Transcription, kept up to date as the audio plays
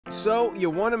So, you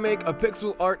want to make a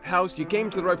pixel art house, you came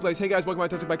to the right place. Hey guys, welcome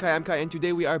to TutsByKai, I'm Kai, and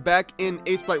today we are back in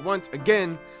Aseprite once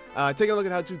again, taking a look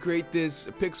at how to create this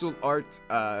pixel art,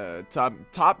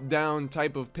 top-down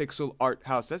type of pixel art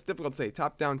house. That's difficult to say,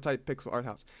 top-down type pixel art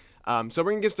house. So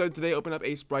we're going to get started today, open up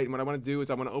Aseprite, and what I want to do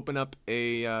is I want to open up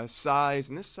a size,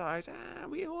 and this size,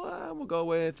 we'll go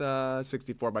with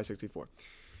 64 by 64.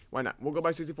 Why not? We'll go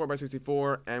by 64 by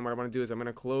 64, and what I want to do is I'm going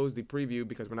to close the preview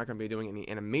because we're not going to be doing any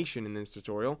animation in this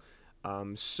tutorial.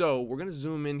 So we're going to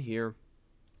zoom in here.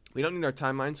 We don't need our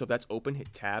timeline, so if that's open,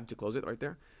 hit tab to close it right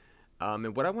there.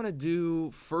 And what I want to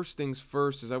do, first things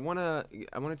first, is I want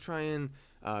to try and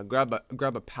grab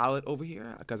a palette over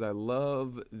here because I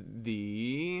love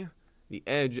the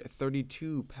Edge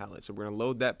 32 palette. So we're going to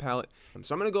load that palette.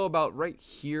 So I'm going to go about right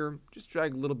here, just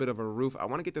drag a little bit of a roof. I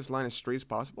want to get this line as straight as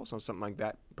possible, so something like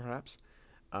that, perhaps.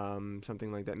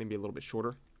 Something like that, maybe a little bit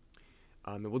shorter.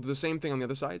 And we'll do the same thing on the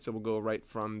other side. So we'll go right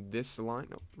from this line,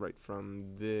 right from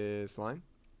this line.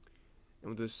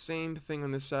 And we'll do the same thing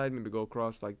on this side, maybe go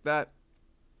across like that,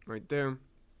 right there.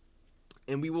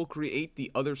 And we will create the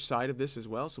other side of this as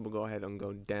well. So we'll go ahead and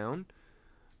go down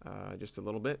just a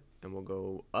little bit, and we'll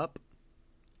go up,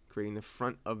 creating the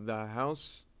front of the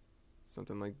house,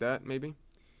 something like that maybe.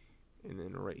 And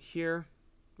then right here,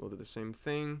 we'll do the same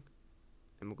thing,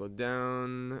 and we'll go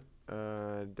down.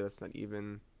 That's not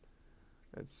even,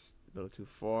 that's a little too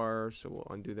far, so we'll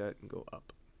undo that and go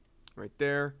up right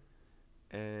there.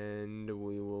 And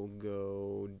we will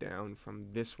go down from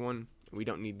this one. We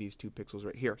don't need these 2 pixels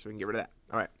right here, so we can get rid of that.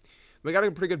 All right, we got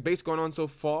a pretty good base going on so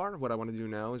far. What I want to do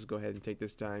now is go ahead and take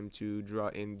this time to draw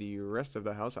in the rest of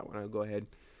the house. I want to go ahead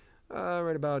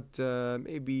right about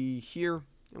maybe here,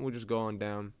 and we'll just go on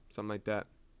down, something like that.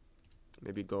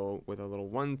 Maybe go with a little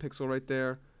 1 pixel right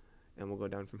there, and we'll go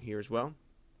down from here as well.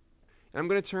 And I'm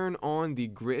going to turn on the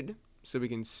grid so we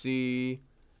can see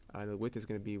the width is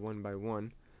going to be 1 by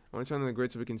 1. I want to turn on the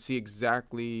grid so we can see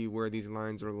exactly where these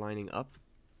lines are lining up,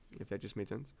 if that just made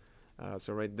sense.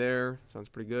 So right there, sounds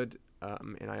pretty good.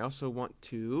 And I also want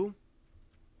to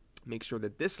make sure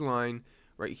that this line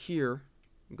right here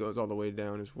goes all the way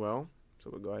down as well. So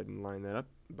we'll go ahead and line that up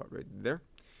about right there.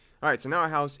 All right, so now our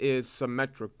house is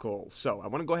symmetrical. So I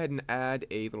want to go ahead and add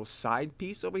a little side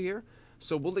piece over here.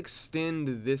 So we'll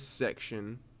extend this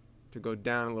section to go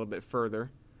down a little bit further,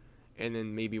 and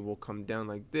then maybe we'll come down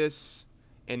like this,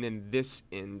 and then this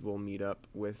end will meet up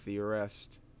with the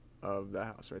rest of the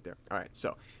house right there. All right,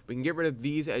 so we can get rid of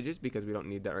these edges because we don't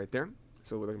need that right there.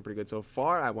 So we're looking pretty good so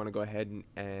far. I want to go ahead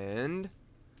and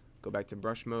go back to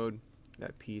brush mode,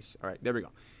 that piece. All right, there we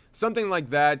go. Something like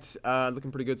that,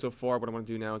 looking pretty good so far. What I want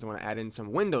to do now is I want to add in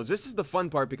some windows. This is the fun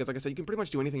part because, like I said, you can pretty much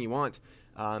do anything you want.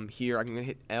 Here, I'm going to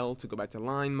hit L to go back to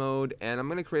line mode, and I'm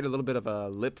going to create a little bit of a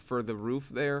lip for the roof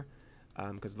there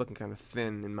because it's looking kind of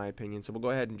thin in my opinion. So we'll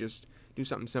go ahead and just do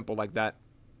something simple like that.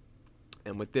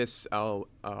 And with this, I'll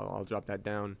drop that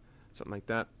down, something like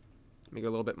that. Make it a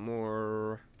little bit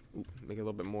more,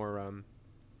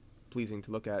 pleasing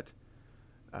to look at,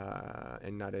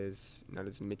 and not as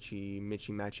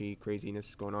matchy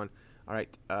craziness going on. All right,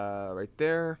 right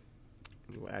there.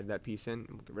 We'll add that piece in, and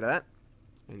we'll get rid of that,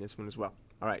 and this one as well.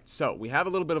 All right, so we have a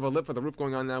little bit of a lip for the roof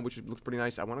going on now, which looks pretty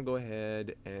nice. I want to go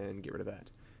ahead and get rid of that.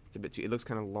 It's a bit too. It looks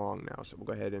kind of long now, so we'll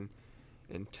go ahead and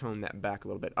tone that back a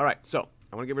little bit. All right, so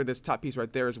I want to get rid of this top piece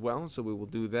right there as well, so we will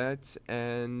do that.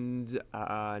 And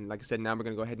like I said, now we're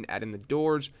going to go ahead and add in the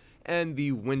doors and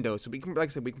the windows. So we can, like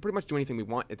I said, we can pretty much do anything we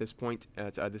want at this point.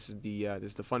 This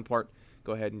is the fun part.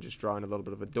 Go ahead and just draw in a little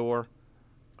bit of a door.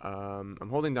 I'm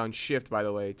holding down Shift, by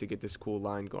the way, to get this cool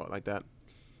line go out like that.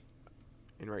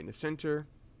 And right in the center.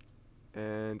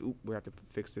 And ooh, we have to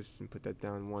fix this and put that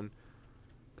down 1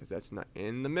 because that's not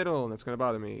in the middle, and that's going to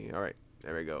bother me. All right,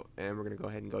 there we go. And we're going to go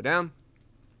ahead and go down.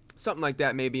 Something like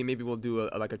that, maybe we'll do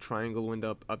like a triangle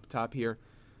window up top here,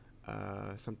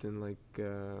 something like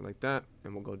that,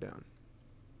 and we'll go down.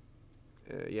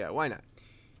 Yeah, why not?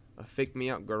 A fake me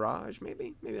out garage,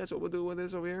 maybe that's what we'll do with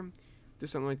this over here. Do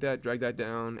something like that, drag that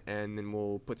down, and then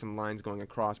we'll put some lines going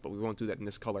across, but we won't do that in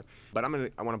this color. But I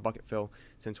want to bucket fill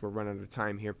since we're running out of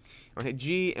time here. I'm gonna hit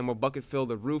G, and we'll bucket fill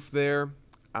the roof there.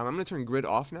 I'm gonna turn grid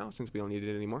off now since we don't need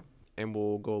it anymore, and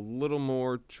we'll go a little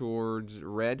more towards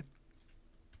red.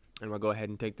 And we'll go ahead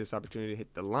and take this opportunity to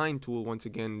hit the line tool once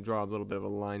again, draw a little bit of a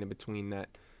line in between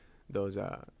those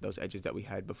edges that we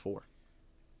had before.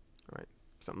 All right,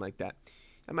 something like that.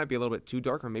 That might be a little bit too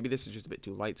dark, or maybe this is just a bit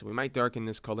too light. So we might darken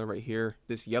this color right here,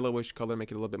 this yellowish color, make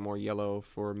it a little bit more yellow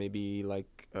for maybe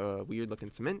like weird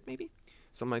looking cement, maybe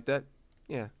something like that.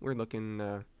 Yeah, weird looking,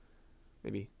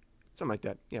 maybe something like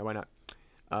that. Yeah, why not?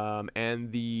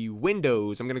 And the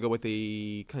windows, I'm going to go with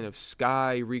a kind of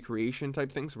sky recreation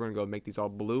type thing. So we're going to go make these all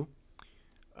blue.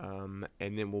 And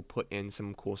then we'll put in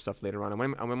some cool stuff later on. I'm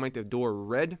going to make the door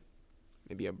red.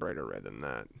 Maybe a brighter red than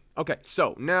that. Okay,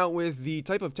 so now with the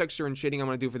type of texture and shading I'm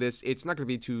going to do for this, it's not going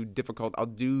to be too difficult. I'll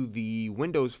do the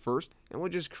windows first, and we'll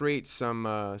just create some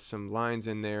lines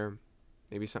in there.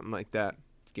 Maybe something like that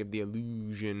to give the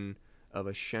illusion of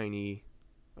a shiny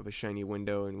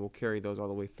window, and we'll carry those all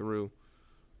the way through.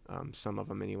 Some of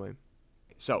them anyway.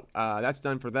 So that's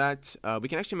done for that. We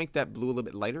can actually make that blue a little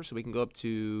bit lighter, so we can go up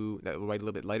to that white a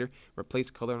little bit lighter.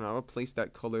 Replace color, and I'll replace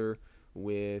that color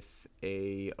with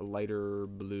a lighter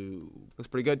blue. Looks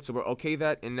pretty good. So we're okay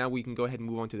that, and now we can go ahead and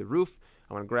move on to the roof.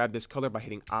 I want to grab this color by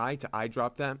hitting I to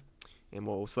eyedrop that, and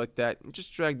we'll select that and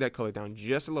just drag that color down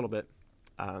just a little bit.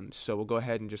 So we'll go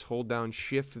ahead and just hold down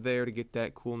shift there to get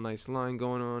that cool nice line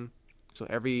going on. So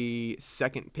every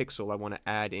second pixel I want to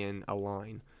add in a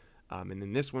line, and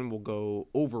then this one will go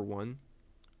over one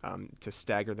to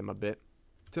stagger them a bit.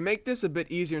 To make this a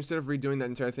bit easier, instead of redoing that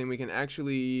entire thing, we can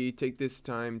actually take this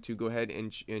time to go ahead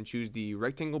and choose the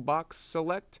rectangle box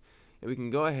select. And we can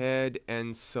go ahead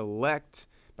and select,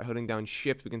 by holding down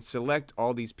shift, we can select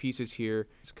all these pieces here.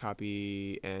 Just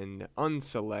copy and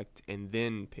unselect and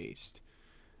then paste.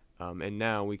 And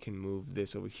now we can move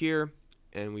this over here,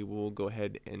 and we will go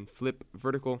ahead and flip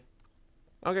vertical.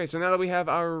 Okay, so now that we have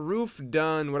our roof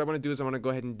done, what I want to do is I want to go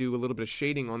ahead and do a little bit of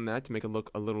shading on that to make it look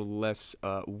a little less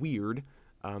weird.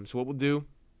 So what we'll do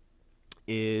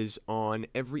is on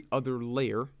every other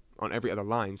layer, on every other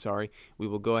line, sorry, we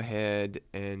will go ahead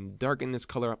and darken this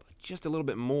color up just a little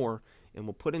bit more, and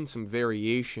we'll put in some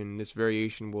variation. This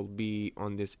variation will be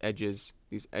on these edges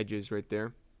right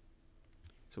there.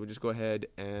 So we'll just go ahead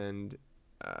and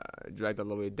drag that all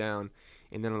the way down,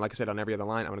 and then like I said, on every other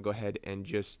line, I'm going to go ahead and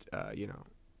just you know,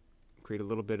 create a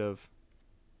little bit of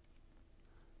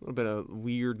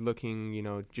weird looking, you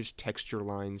know, just texture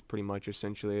lines, pretty much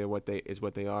essentially what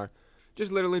they are.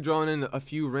 Just literally drawing in a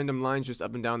few random lines just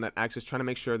up and down that axis, trying to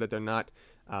make sure that they're not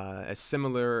as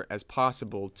similar as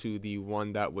possible to the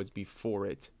one that was before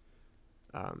it.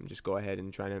 Just go ahead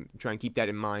and try and keep that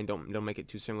in mind. Don't make it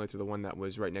too similar to the one that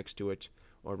was right next to it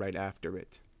or right after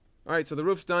it. Alright, so the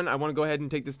roof's done. I want to go ahead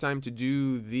and take this time to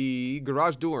do the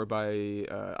garage door by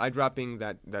eyedropping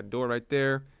that door right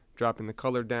there, dropping the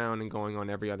color down, and going on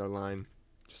every other line,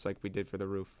 just like we did for the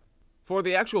roof. For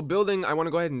the actual building, I want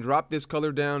to go ahead and drop this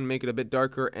color down, make it a bit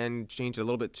darker, and change it a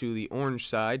little bit to the orange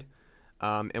side.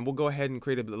 And we'll go ahead and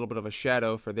create a little bit of a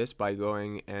shadow for this by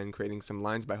going and creating some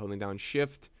lines by holding down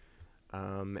shift,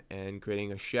 and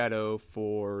creating a shadow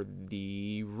for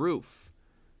the roof,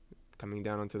 coming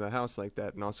down onto the house like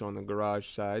that, and also on the garage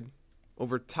side.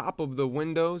 Over top of the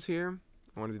windows here,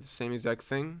 I want to do the same exact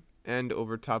thing, and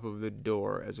over top of the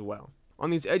door as well. On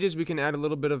these edges, we can add a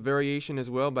little bit of variation as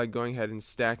well by going ahead and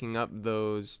stacking up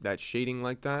that shading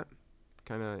like that,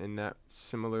 kind of in that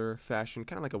similar fashion,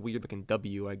 kind of like a weird looking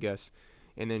W, I guess.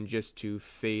 And then just to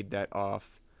fade that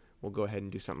off, we'll go ahead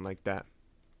and do something like that.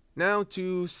 Now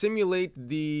to simulate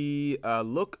the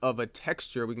look of a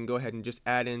texture, we can go ahead and just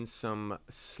add in some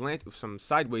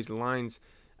sideways lines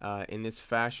in this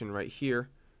fashion right here.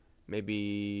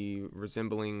 Maybe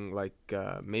resembling like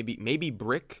maybe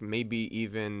brick, maybe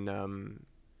even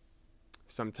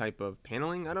some type of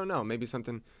paneling. I don't know, maybe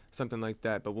something like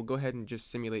that. But we'll go ahead and just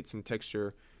simulate some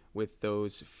texture with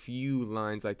those few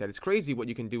lines like that. It's crazy what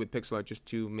you can do with pixel art just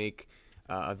to make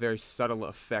a very subtle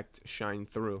effect shine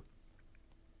through.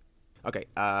 Okay,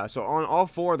 so on all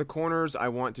four of the corners, I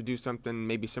want to do something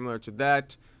maybe similar to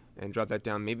that, and drop that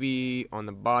down. Maybe on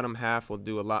the bottom half, we'll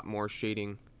do a lot more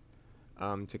shading.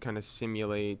 To kind of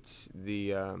simulate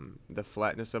the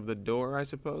flatness of the door, I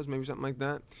suppose, maybe something like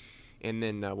that. And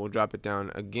then we'll drop it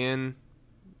down again,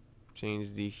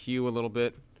 change the hue a little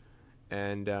bit,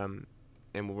 and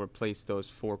we'll replace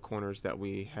those four corners that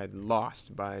we had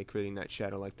lost by creating that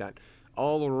shadow like that.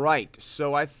 Alright,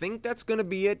 so I think that's going to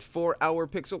be it for our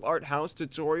pixel art house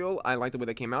tutorial. I like the way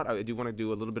that came out. I do want to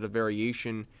do a little bit of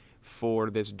variation for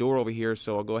this door over here,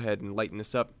 so I'll go ahead and lighten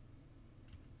this up.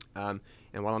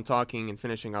 And while I'm talking and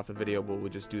finishing off the video, we'll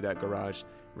just do that garage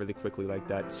really quickly like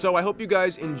that. So I hope you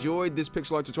guys enjoyed this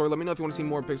pixel art tutorial. Let me know if you want to see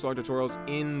more pixel art tutorials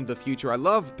in the future. I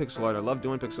love pixel art. I love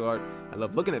doing pixel art. I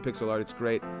love looking at pixel art. It's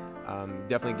great.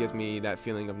 Definitely gives me that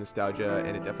feeling of nostalgia,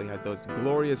 and it definitely has those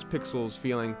glorious pixels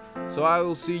feeling. So I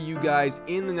will see you guys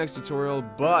in the next tutorial,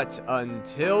 but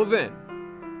until then,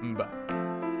 bye.